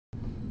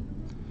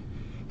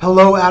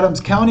Hello,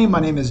 Adams County. My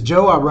name is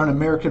Joe. I run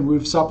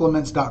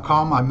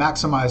AmericanRoofSupplements.com. I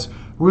maximize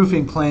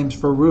roofing claims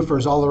for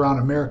roofers all around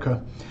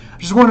America. I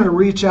just wanted to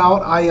reach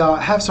out. I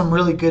have some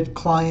really good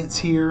clients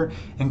here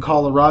in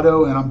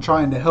Colorado, and I'm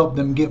trying to help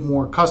them get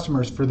more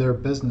customers for their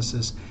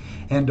businesses.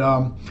 And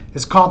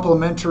it's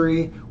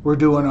complimentary. We're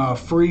doing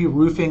free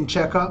roofing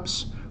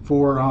checkups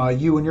for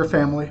you and your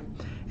family.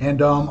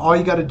 And all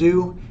you got to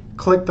do,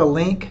 click the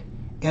link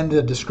in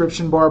the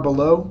description bar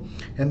below,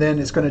 and then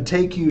it's going to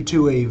take you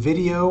to a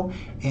video,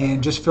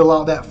 and just fill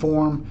out that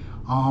form.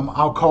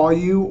 I'll call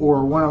you,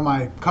 or one of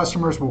my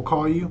customers will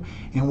call you,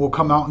 and we'll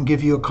come out and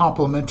give you a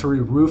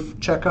complimentary roof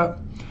checkup.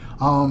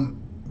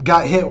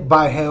 Got hit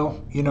by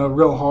hail,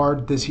 real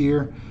hard this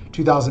year,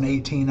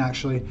 2018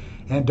 actually.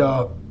 And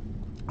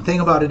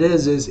thing about it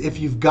is if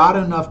you've got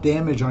enough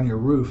damage on your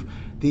roof,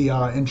 the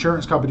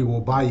insurance company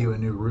will buy you a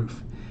new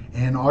roof.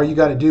 And all you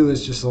got to do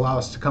is just allow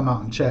us to come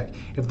out and check.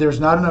 If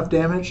there's not enough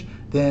damage,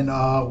 then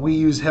we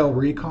use hail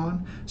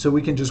recon, so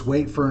we can just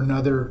wait for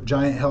another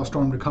giant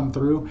hailstorm to come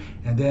through,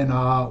 and then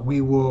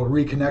we will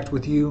reconnect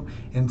with you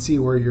and see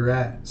where you're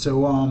at.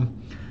 So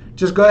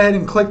just go ahead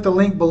and click the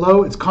link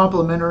below. It's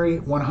complimentary,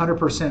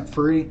 100%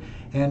 free,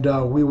 and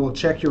we will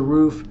check your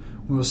roof.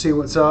 We will see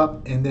what's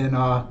up, and then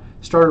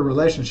start a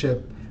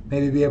relationship,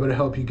 maybe be able to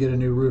help you get a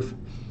new roof.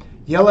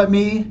 Yell at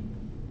me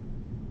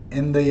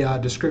in the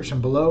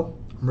description below.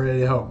 I'm ready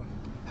to help.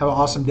 Have an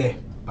awesome day.